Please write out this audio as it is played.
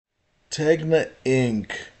TEGNA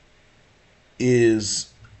Inc.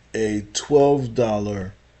 is a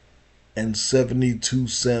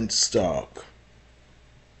 $12.72 stock,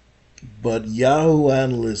 but Yahoo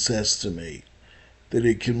analysts estimate that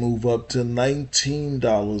it can move up to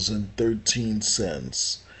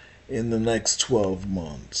 $19.13 in the next 12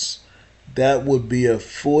 months. That would be a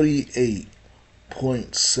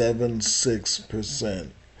 48.76%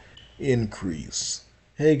 increase.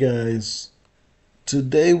 Hey guys,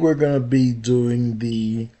 today we're going to be doing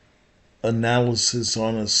the analysis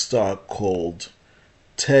on a stock called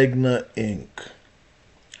TEGNA Inc.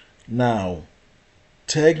 Now,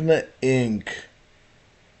 TEGNA Inc.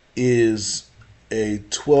 is a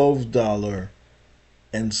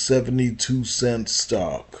 $12.72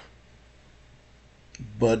 stock,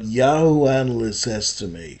 but Yahoo analysts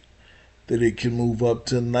estimate that it can move up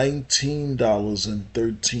to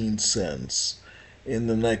 $19.13 in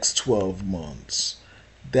the next 12 months.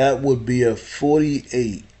 That would be a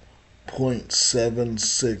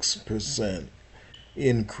 48.76%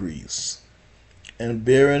 increase. And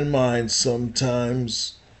bear in mind,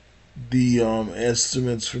 sometimes the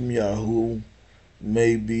estimates from Yahoo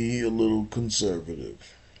may be a little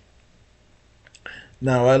conservative.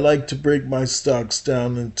 Now, I like to break my stocks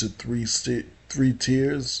down into three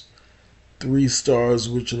tiers. 3 stars,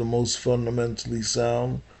 which are the most fundamentally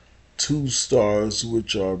sound, 2 stars,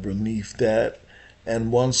 which are beneath that,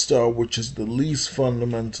 and 1 star, which is the least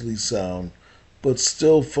fundamentally sound, but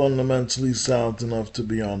still fundamentally sound enough to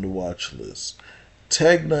be on the watch list.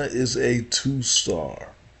 TEGNA is a 2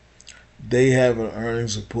 star. They have an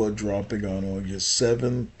earnings report dropping on August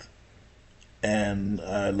 7th, and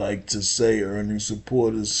I like to say earnings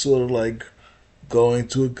report is sort of like going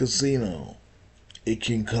to a casino. It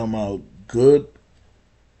can come out good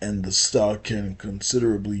and the stock can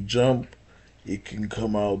considerably jump. It can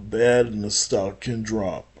come out bad and the stock can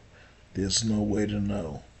drop. There's no way to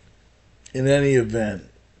know. In any event,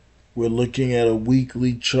 we're looking at a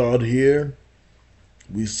weekly chart here.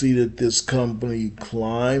 We see that this company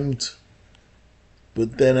climbed,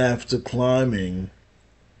 but then after climbing,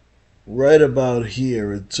 right about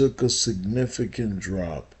here, it took a significant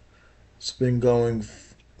drop. It's been going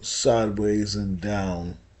sideways and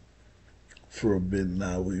down for a bit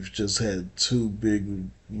now. We've just had 2 big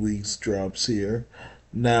weeks drops here.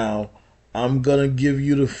 Now, I'm going to give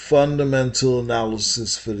you the fundamental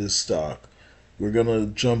analysis for this stock. We're going to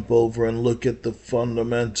jump over and look at the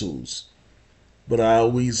fundamentals. But I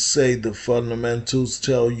always say the fundamentals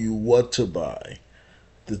tell you what to buy.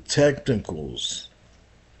 The technicals,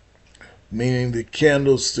 meaning the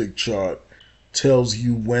candlestick chart, tells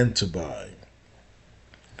you when to buy.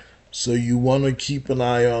 So you want to keep an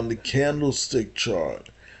eye on the candlestick chart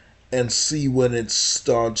and see when it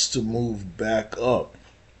starts to move back up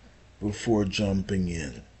before jumping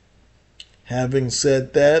in. Having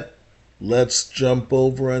said that, let's jump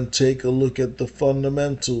over and take a look at the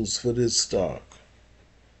fundamentals for this stock.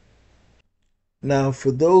 Now,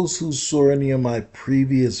 for those who saw any of my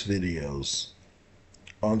previous videos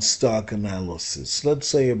on stock analysis, let's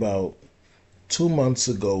say about 2 months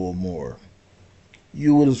ago or more,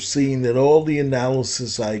 you would have seen that all the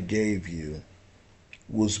analysis I gave you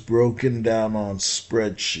was broken down on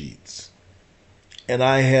spreadsheets. And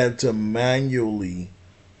I had to manually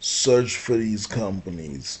search for these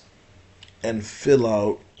companies and fill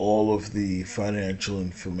out all of the financial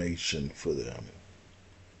information for them.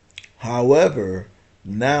 However,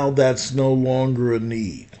 now that's no longer a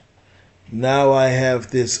need. Now I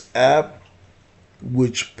have this app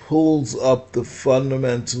which pulls up the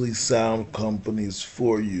fundamentally sound companies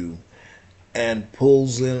for you and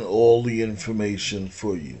pulls in all the information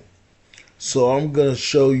for you. So I'm going to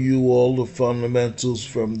show you all the fundamentals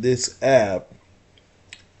from this app,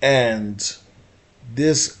 and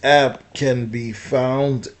this app can be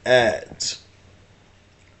found at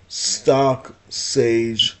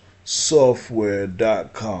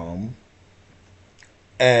stocksagesoftware.com,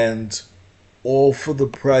 and all for the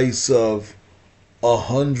price of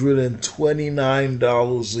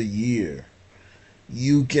 $129 a year,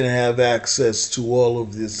 you can have access to all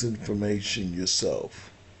of this information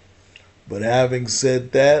yourself. But having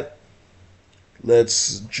said that,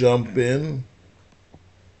 let's jump in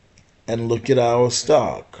and look at our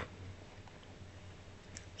stock.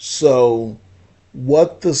 So,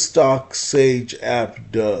 what the Stock Sage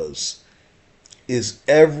app does is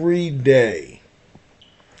every day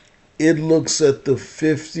it looks at the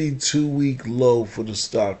 52-week low for the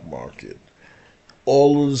stock market.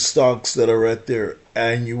 All of the stocks that are at their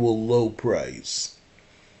annual low price.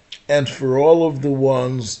 And for all of the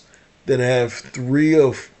ones that have 3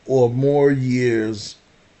 or more years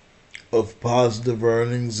of positive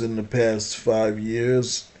earnings in the past 5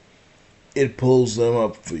 years, it pulls them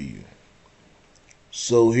up for you.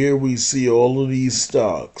 So here we see all of these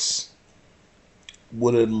stocks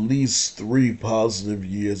with at least 3 positive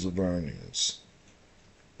years of earnings.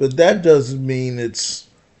 But that doesn't mean it's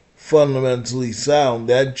fundamentally sound.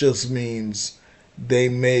 That just means they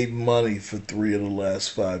made money for 3 of the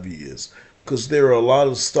last 5 years. Because there are a lot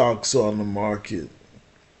of stocks on the market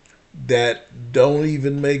that don't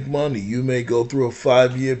even make money. You may go through a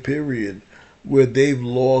 5 year period where they've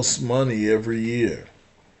lost money every year.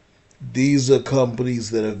 These are companies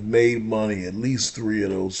that have made money at least 3 of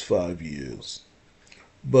those 5 years.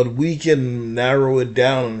 But we can narrow it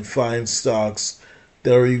down and find stocks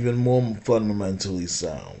that are even more fundamentally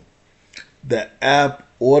sound. The app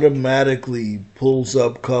automatically pulls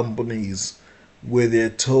up companies where their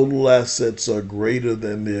total assets are greater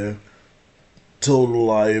than their total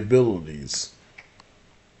liabilities.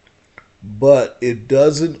 But it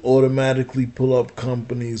doesn't automatically pull up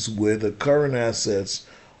companies where the current assets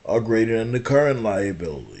are greater than the current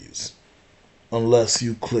liabilities unless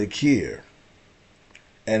you click here.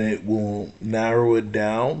 And it will narrow it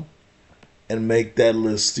down and make that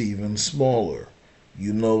list even smaller.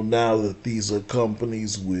 You know now that these are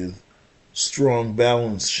companies with strong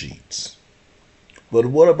balance sheets. But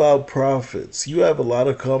what about profits? You have a lot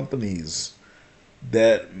of companies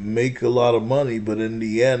that make a lot of money, but in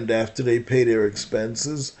the end, after they pay their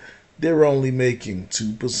expenses, they're only making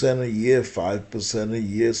 2% a year, 5% a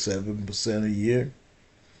year, 7% a year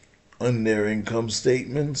on their income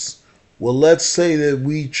statements. Well, let's say that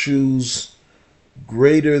we choose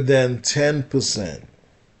greater than 10%.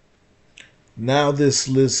 Now this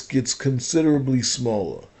list gets considerably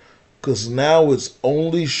smaller because now it's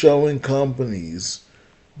only showing companies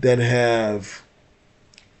that have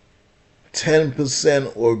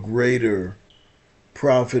 10% or greater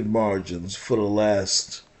profit margins for the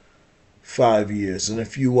last 5 years. And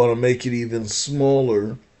if you want to make it even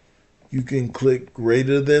smaller, you can click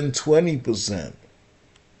greater than 20%.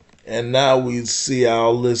 And now we see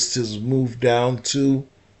our list has moved down to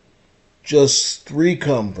just 3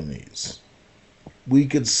 companies. We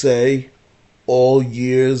could say all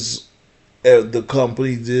years the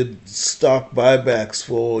company did stock buybacks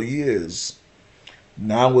for all years.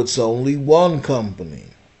 Now it's only 1 company.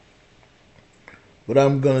 But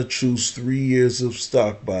I'm going to choose 3 years of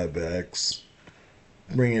stock buybacks,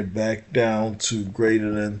 bring it back down to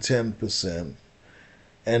greater than 10%.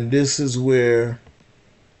 And this is where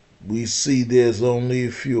we see there's only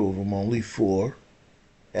a few of them, only 4.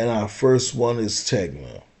 And our first one is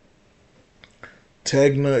TEGNA.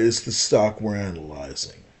 TEGNA is the stock we're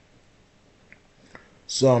analyzing.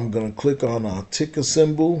 So I'm going to click on our ticker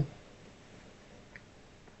symbol,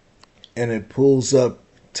 and it pulls up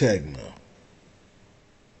TEGNA.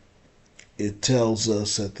 It tells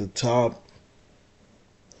us at the top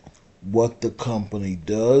what the company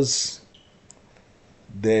does.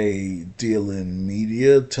 They deal in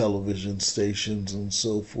media, television stations, and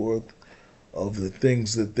so forth. Of the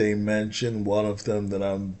things that they mention, one of them that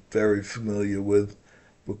I'm very familiar with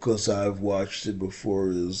because I've watched it before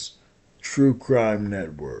is True Crime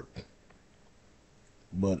Network.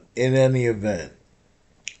 But in any event,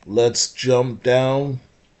 let's jump down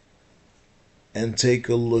and take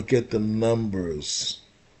a look at the numbers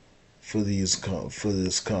for this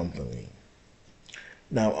company.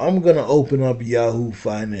 Now I'm going to open up Yahoo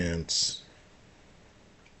Finance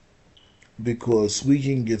because we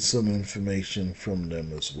can get some information from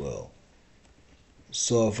them as well.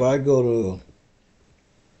 So if I go to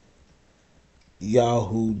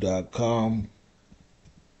yahoo.com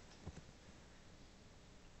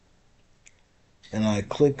and I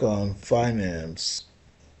click on finance,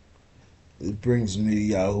 it brings me to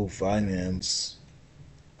Yahoo Finance.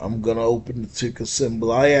 I'm going to open the ticker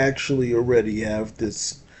symbol. I actually already have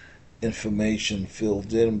this information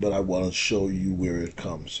filled in, but I want to show you where it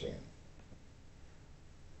comes from.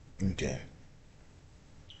 Okay.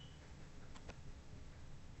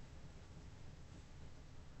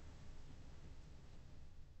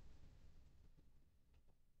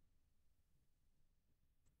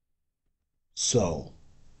 So,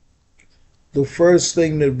 the first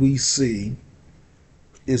thing that we see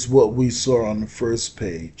is what we saw on the first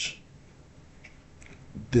page.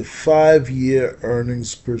 The 5-year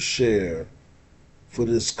earnings per share for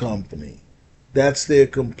this company. That's their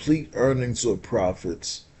complete earnings or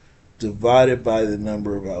profits divided by the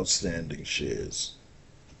number of outstanding shares.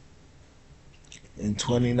 In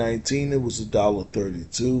 2019, it was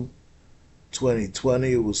 $1.32.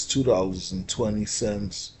 2020, it was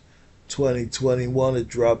 $2.20. 2021, it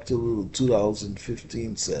dropped to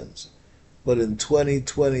 $2.15. But in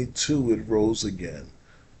 2022, it rose again,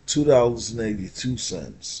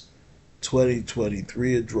 $2.82.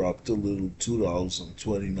 2023, it dropped a little,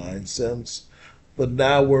 $2.29. But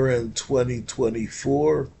now we're in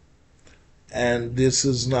 2024, and this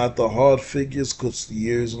is not the hard figures because the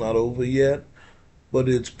year is not over yet, but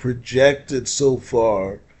it's projected so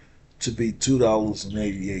far to be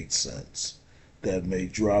 $2.88. That may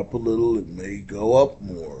drop a little, it may go up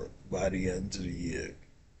more by the end of the year.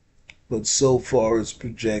 But so far it's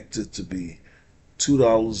projected to be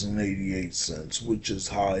 $2.88, which is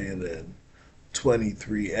higher than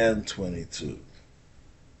 23 and 22.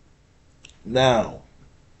 Now,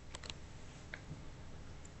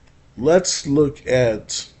 let's look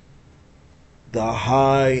at the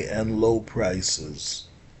high and low prices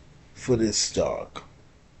for this stock.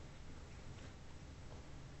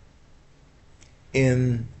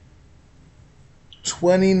 In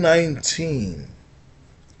 2019,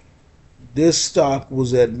 this stock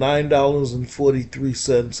was at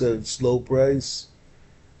 $9.43 at its low price,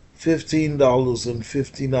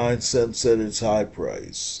 $15.59 at its high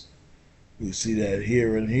price. We see that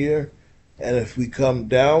here and here. And if we come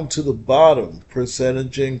down to the bottom,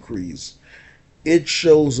 percentage increase, it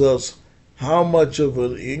shows us how much of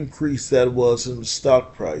an increase that was in the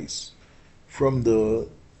stock price from the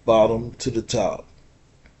bottom to the top.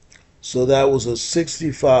 So that was a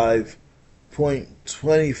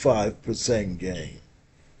 65.25% gain.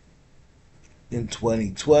 In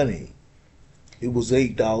 2020, it was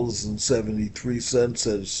 $8.73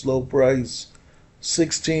 at its low price,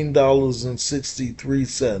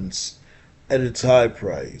 $16.63 at its high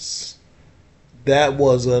price. That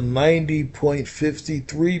was a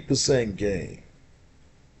 90.53% gain.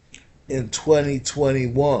 In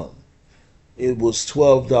 2021, it was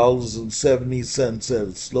 $12.70 at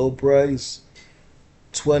its low price,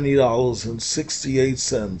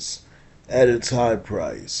 $20.68 at its high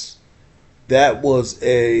price. That was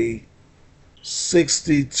a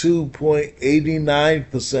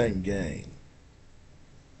 62.89% gain.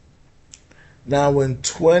 Now in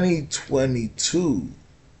 2022,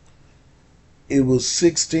 it was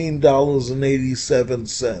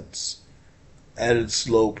 $16.87 at its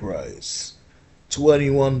low price,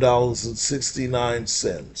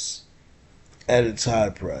 $21.69 at its high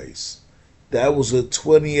price. That was a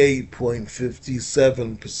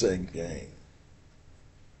 28.57% gain.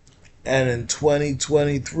 And in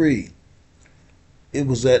 2023, it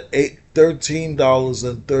was at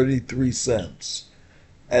 $13.33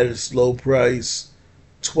 at its low price,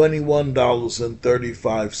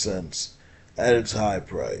 $21.35 at its high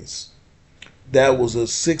price. That was a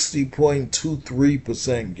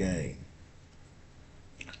 60.23% gain.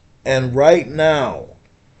 And right now,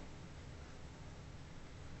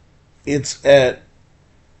 it's at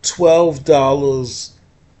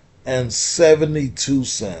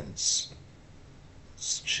 $12.72.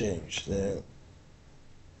 Let's change that.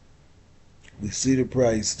 We see the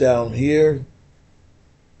price down here.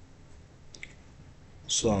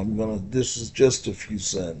 So this is just a few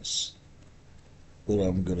cents, but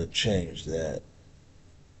I'm gonna change that.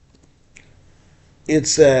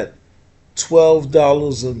 It's at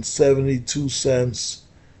 $12.72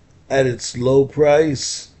 at its low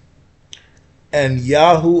price. And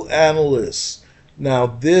Yahoo Analysts,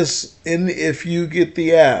 now if you get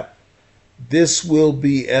the app, this will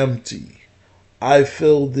be empty. I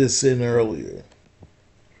filled this in earlier.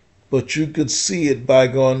 But you could see it by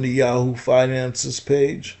going to Yahoo Finances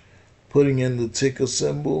page, putting in the ticker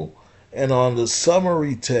symbol, and on the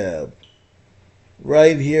summary tab,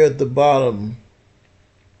 right here at the bottom,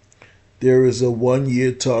 there is a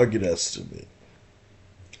 1-year target estimate.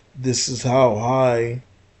 This is how high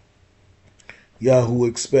Yahoo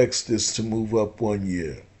expects this to move up 1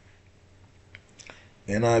 year.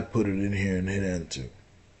 And I put it in here and hit enter.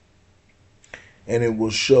 And it will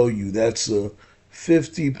show you that's a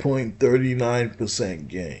 50.39%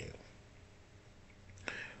 gain.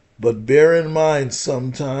 But bear in mind,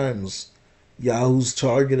 sometimes Yahoo's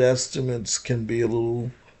target estimates can be a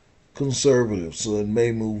little conservative, so it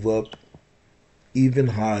may move up even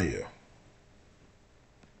higher.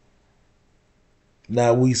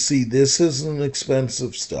 Now we see this is an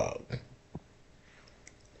expensive stock.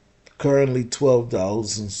 Currently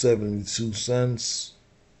 $12.72.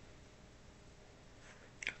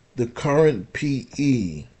 The current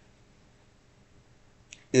PE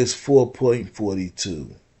is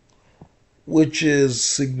 4.42, which is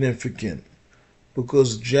significant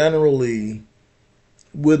because generally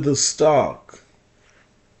with the stock,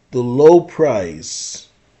 the low price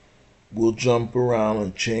will jump around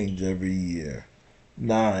and change every year.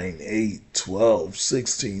 9, 8, 12,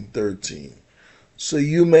 16, 13. So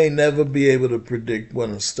you may never be able to predict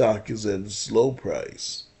when a stock is at its low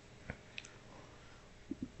price.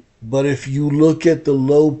 But if you look at the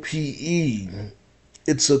low PE,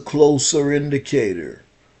 it's a closer indicator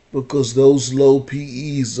because those low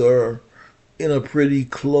PEs are in a pretty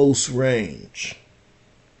close range.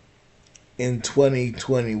 In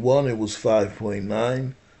 2021, it was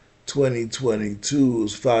 5.9. 2022, it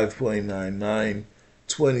was 5.99.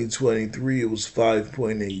 2023, it was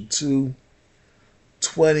 5.82.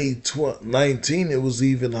 2019, it was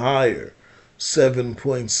even higher,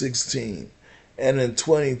 7.16. And in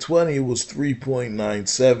 2020, it was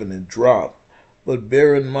 3.97. It dropped. But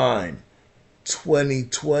bear in mind,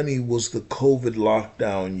 2020 was the COVID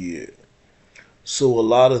lockdown year. So a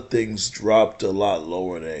lot of things dropped a lot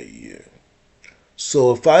lower that year.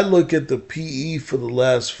 So if I look at the PE for the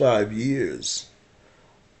last 5 years,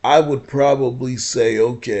 I would probably say,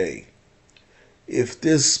 okay, if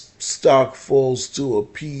this stock falls to a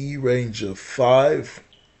PE range of 5,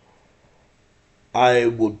 I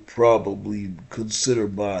would probably consider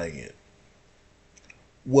buying it.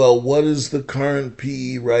 Well, what is the current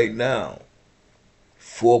PE right now?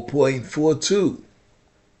 4.42.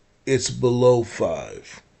 It's below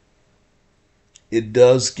 5. It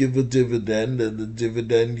does give a dividend, and the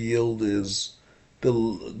dividend yield is the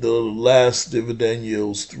last dividend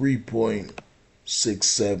yield is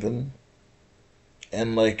 3.67.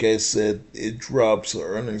 And like I said, it drops the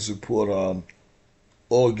earnings report on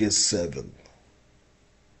August 7th.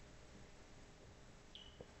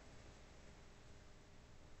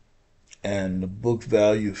 And the book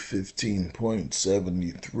value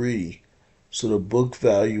 15.73. So the book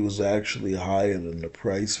value is actually higher than the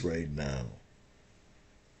price right now,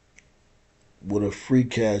 with a free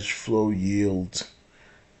cash flow yield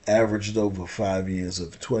averaged over 5 years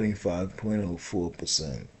of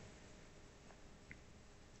 25.04%.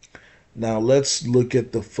 Now let's look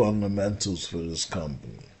at the fundamentals for this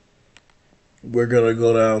company. We're going to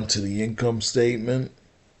go down to the income statement,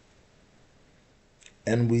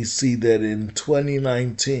 and we see that in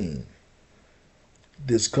 2019,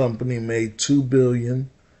 this company made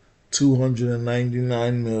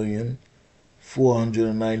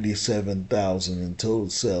 $2,299,497,000 in total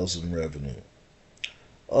sales and revenue.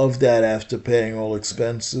 Of that, after paying all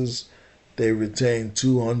expenses, they retained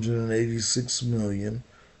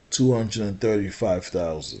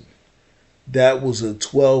 $286,235,000. That was a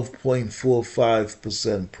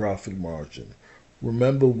 12.45% profit margin.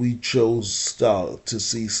 Remember, we chose to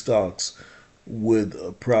see stocks with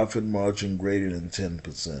a profit margin greater than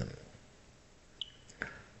 10%.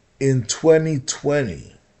 In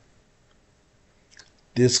 2020,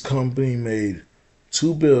 this company made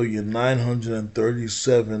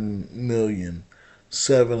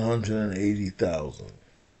 $2,937,780,000.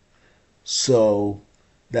 So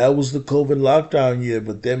that was the COVID lockdown year,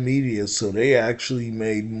 but they're media, so they actually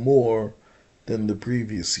made more than the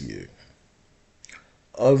previous year.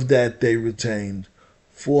 Of that, they retained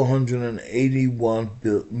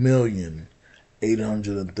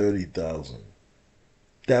 $481,830,000.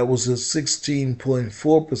 That was a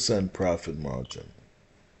 16.4% profit margin.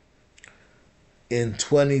 In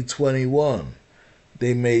 2021,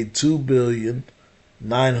 they made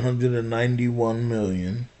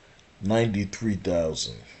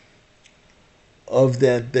 $2,991,093,000. Of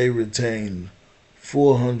that, they retained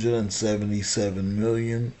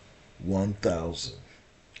 $477,001,000.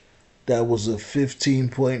 That was a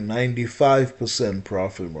 15.95%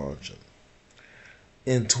 profit margin.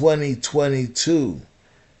 In 2022,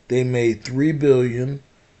 they made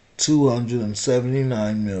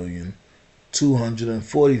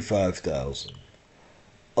 $3,279,245,000.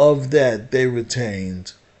 Of that, they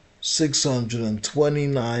retained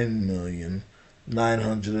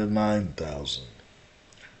 $629,909,000.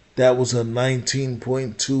 That was a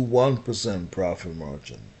 19.21% profit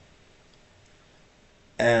margin.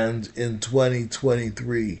 And in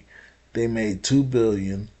 2023, they made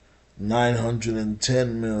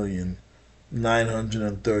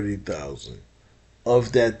 $2,910,930,000.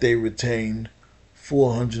 Of that, they retained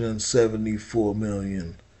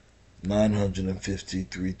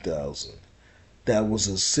 $474,953,000. That was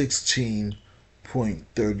a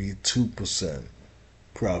 16.32%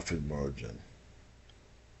 profit margin.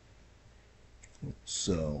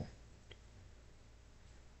 So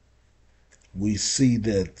we see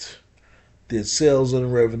that their sales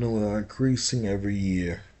and revenue are increasing every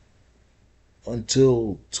year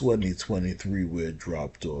until 2023, where it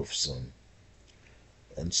dropped off some.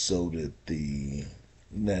 And so did the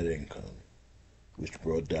net income, which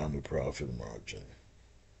brought down the profit margin.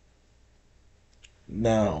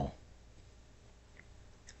 Now,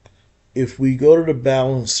 if we go to the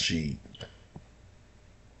balance sheet,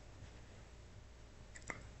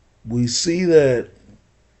 we see that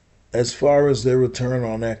as far as their return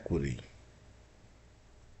on equity,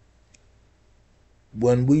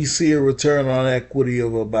 when we see a return on equity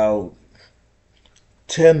of about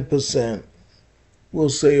 10%, we'll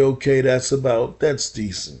say, okay, that's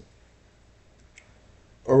decent.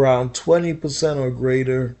 Around 20% or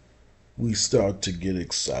greater, we start to get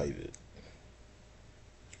excited.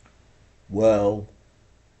 Well,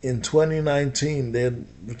 in 2019, their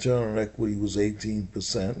return on equity was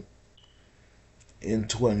 18%. In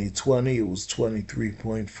 2020, it was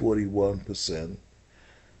 23.41%.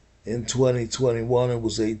 In 2021, it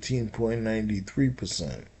was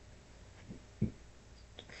 18.93%.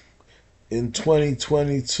 In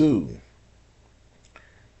 2022,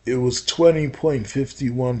 it was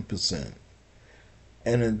 20.51%.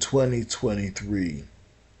 And in 2023,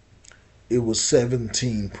 it was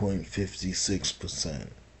 17.56%.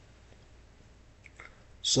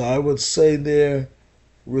 So I would say their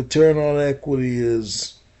return on equity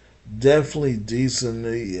is definitely decent,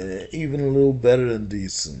 even a little better than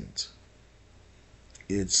decent.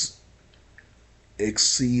 It's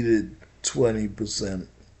exceeded 20%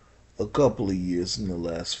 a couple of years in the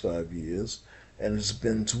last 5 years, and it's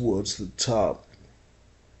been towards the top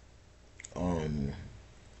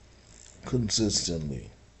consistently.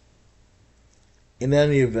 In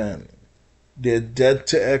any event, their debt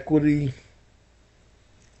to equity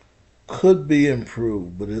could be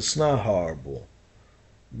improved, but it's not horrible.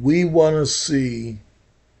 We want to see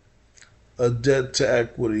a debt to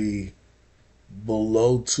equity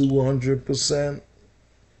below 200%.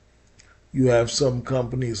 You have some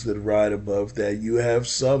companies that ride above that. You have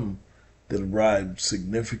some that ride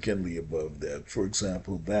significantly above that. For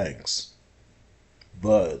example, banks.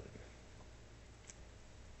 But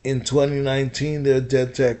in 2019, their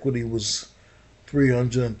debt to equity was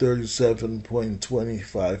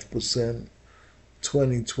 337.25%.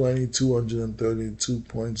 2020,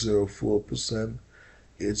 232.04%.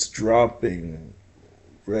 It's dropping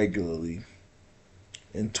regularly.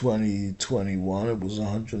 In 2021, it was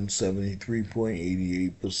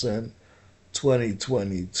 173.88%.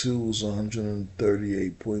 2022 was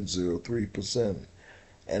 138.03%.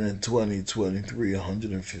 And in 2023,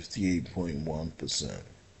 158.1%.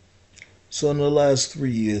 So in the last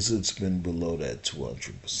 3 years, it's been below that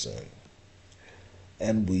 200%.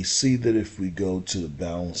 And we see that if we go to the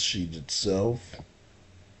balance sheet itself,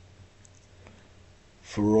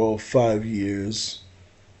 for all 5 years,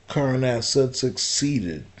 current assets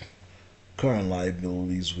exceeded current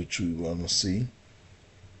liabilities, which we want to see,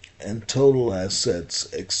 and total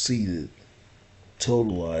assets exceeded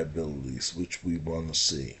total liabilities, which we want to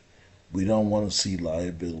see. We don't want to see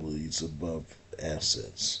liabilities above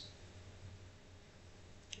assets.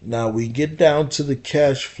 Now we get down to the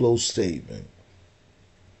cash flow statement.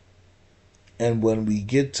 And when we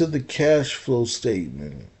get to the cash flow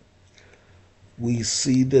statement, we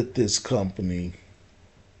see that this company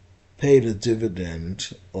paid a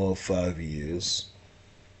dividend all 5 years.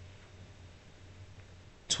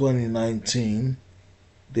 2019,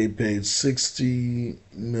 they paid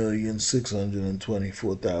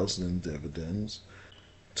 $60,624,000 in dividends.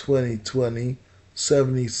 2020,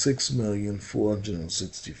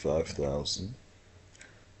 $76,465,000.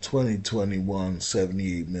 2021,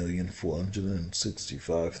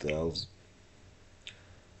 $78,465,000.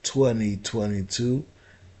 2022,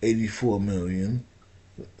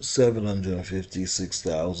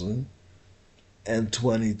 $84,756,000. And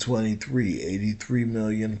 2023,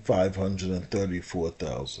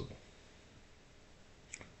 $83,534,000.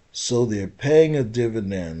 So they're paying a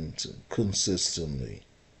dividend consistently.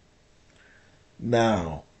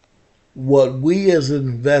 Now, what we as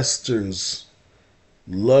investors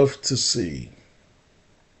love to see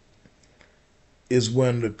is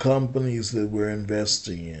when the companies that we're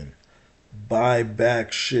investing in buy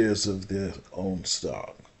back shares of their own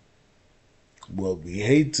stock. What we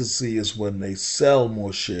hate to see is when they sell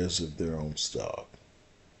more shares of their own stock.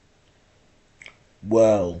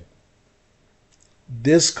 Well,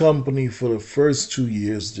 this company for the first 2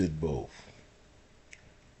 years did both.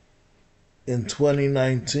 In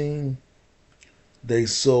 2019, they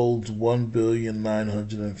sold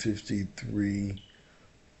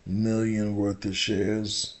 $1,953,000,000 worth of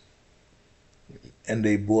shares, and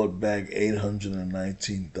they bought back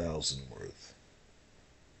 $819,000 worth.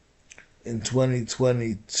 In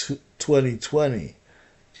 2020,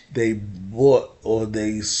 they bought or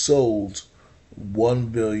they sold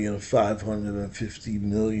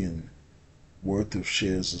 $1,550,000,000 worth of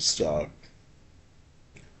shares of stock,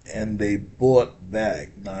 and they bought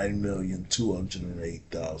back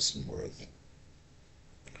 $9,208,000 worth.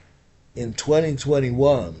 In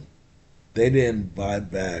 2021, They didn't buy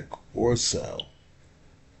back or sell.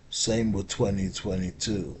 Same with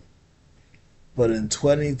 2022. But in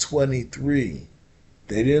 2023,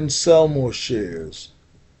 they didn't sell more shares,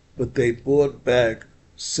 but they bought back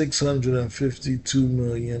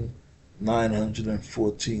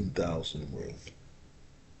 652,914,000 worth.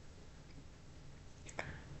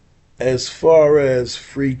 As far as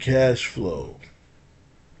free cash flow,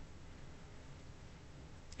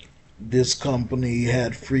 this company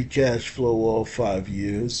had free cash flow all 5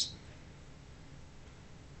 years.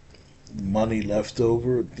 Money left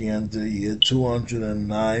over at the end of the year,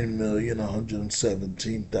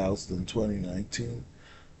 209,117,000 in 2019,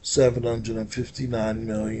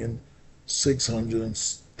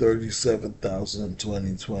 759,637,000 in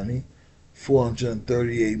 2020,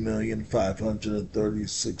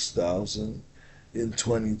 438,536,000 in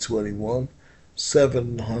 2021,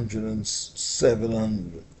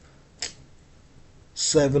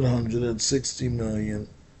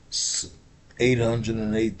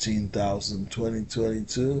 760,818,000 in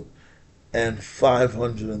 2022, and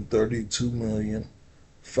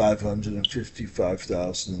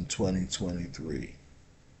 532,555,000 in 2023.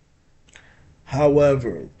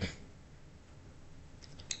 However,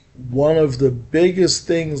 one of the biggest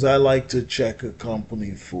things I like to check a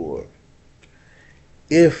company for,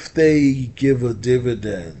 if they give a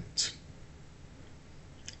dividend,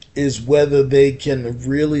 is whether they can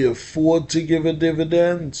really afford to give a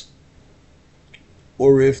dividend,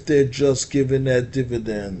 or if they're just giving that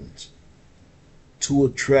dividend to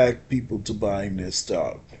attract people to buying their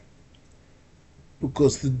stock.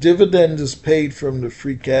 Because the dividend is paid from the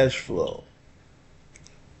free cash flow.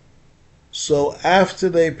 So after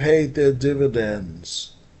they paid their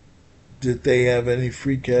dividends, did they have any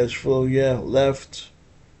free cash flow left?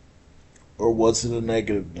 Or was it a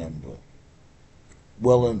negative number?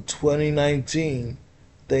 Well, in 2019,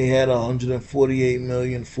 they had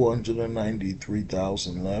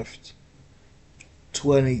 148,493,000 left.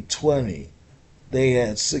 2020, they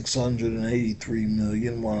had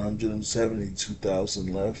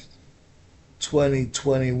 683,172,000 left.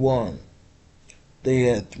 2021, they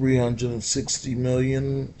had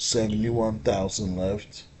 360,071,000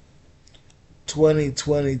 left.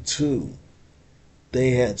 2022,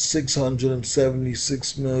 they had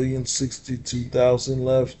 676,062,000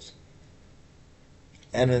 left.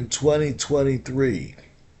 And in 2023,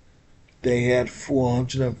 they had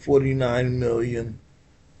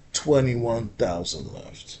 449,021,000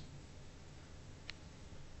 left.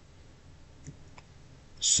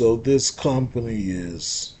 So this company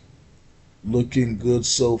is looking good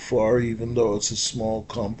so far, even though it's a small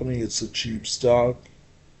company, it's a cheap stock.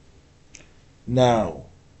 Now,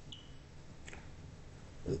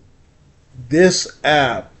 this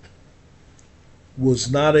app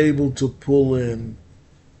was not able to pull in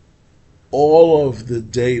all of the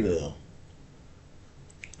data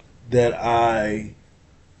that I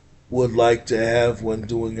would like to have when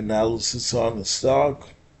doing analysis on the stock,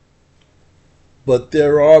 but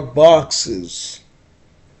there are boxes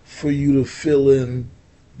for you to fill in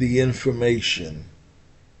the information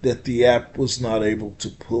that the app was not able to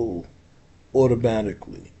pull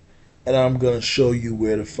automatically. And I'm going to show you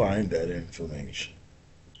where to find that information.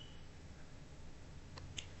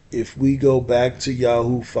 If we go back to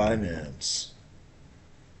Yahoo Finance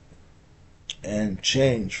and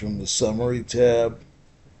change from the Summary tab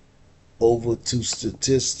over to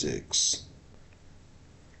Statistics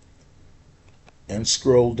and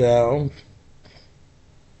scroll down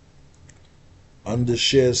under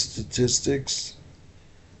Share Statistics,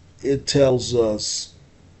 it tells us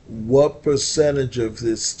what percentage of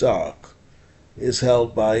this stock is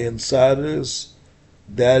held by insiders.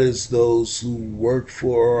 That is those who work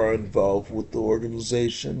for or are involved with the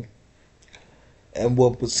organization. And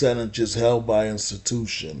what percentage is held by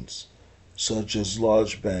institutions, such as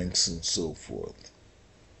large banks and so forth.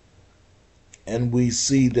 And we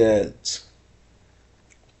see that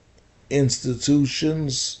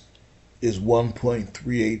institutions is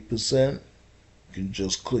 1.38%. You can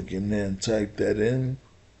just click in there and type that in.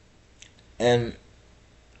 And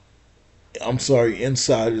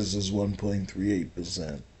insiders is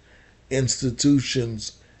 1.38%.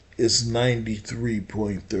 Institutions is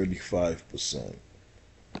 93.35%.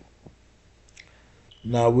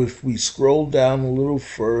 Now, if we scroll down a little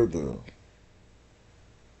further,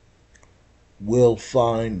 we'll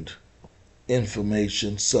find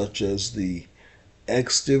information such as the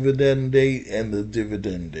ex-dividend date and the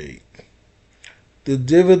dividend date. The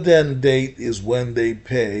dividend date is when they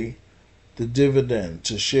pay the dividend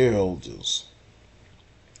to shareholders.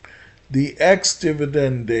 The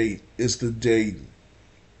ex-dividend date is the date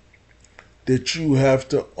that you have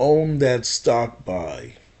to own that stock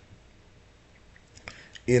buy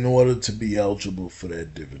in order to be eligible for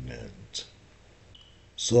that dividend.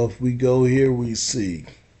 So if we go here, we see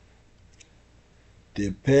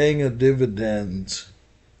they're paying a dividend.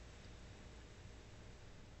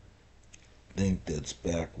 I think that's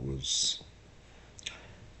backwards.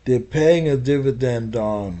 They're paying a dividend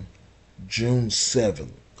on June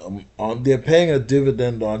 7th. They're paying a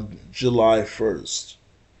dividend on July 1st,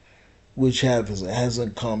 which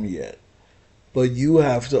hasn't come yet. But you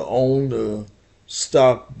have to own the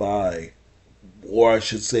stock by, or I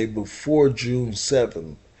should say before June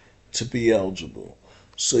 7th, to be eligible.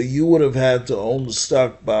 So you would have had to own the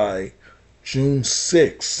stock by June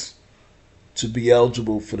 6th to be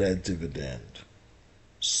eligible for that dividend.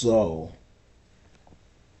 So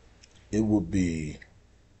it would be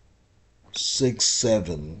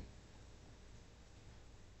 6/7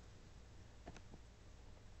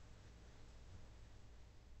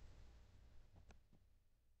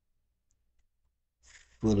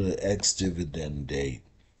 for the ex dividend date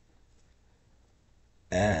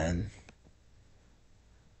and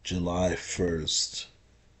July 1st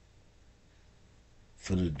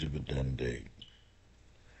for the dividend date.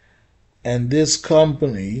 And this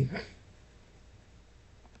company,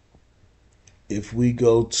 if we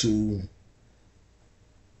go to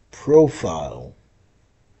profile,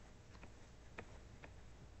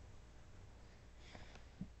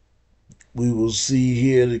 we will see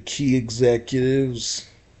here the key executives,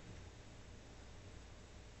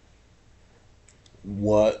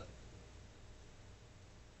 what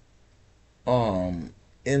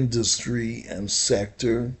industry and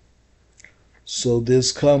sector. So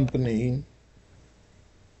this company,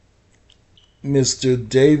 Mr.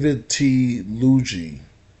 David T. Luigi,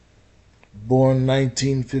 born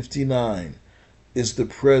 1959, is the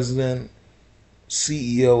president,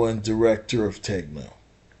 CEO, and director of TEGNA.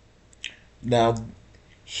 Now,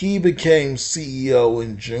 he became CEO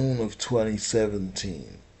in June of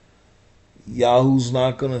 2017. Yahoo's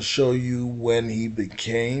not going to show you when he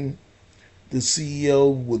became the CEO.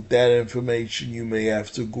 With that information, you may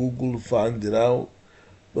have to Google to find it out.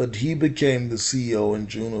 But he became the CEO in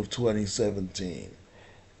June of 2017.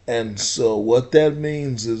 And so what that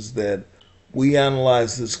means is that we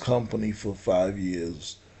analyzed this company for 5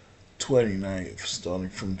 years, starting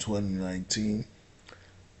from 2019.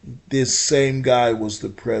 This same guy was the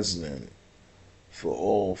president for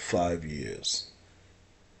all 5 years.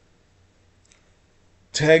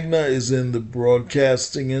 TEGNA is in the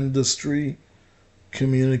broadcasting industry,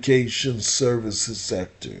 communication services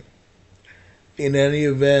sector. In any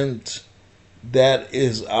event, that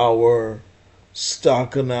is our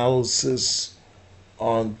stock analysis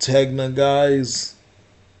on TEGNA, guys.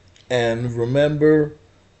 And remember,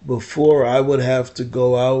 before I would have to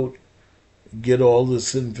go out, get all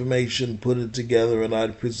this information, put it together, and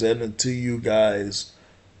I'd present it to you guys.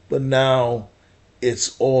 But now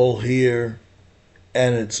it's all here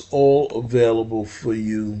and it's all available for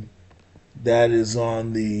you. That is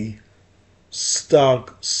on the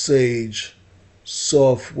Stock Sage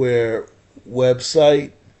software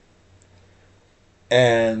website,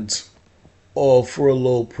 and all for a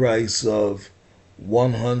low price of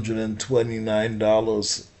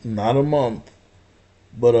 $129, not a month,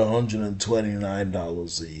 but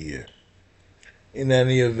 $129 a year. In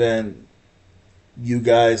any event, you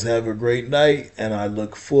guys have a great night, and I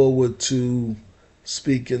look forward to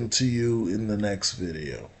speaking to you in the next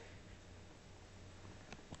video.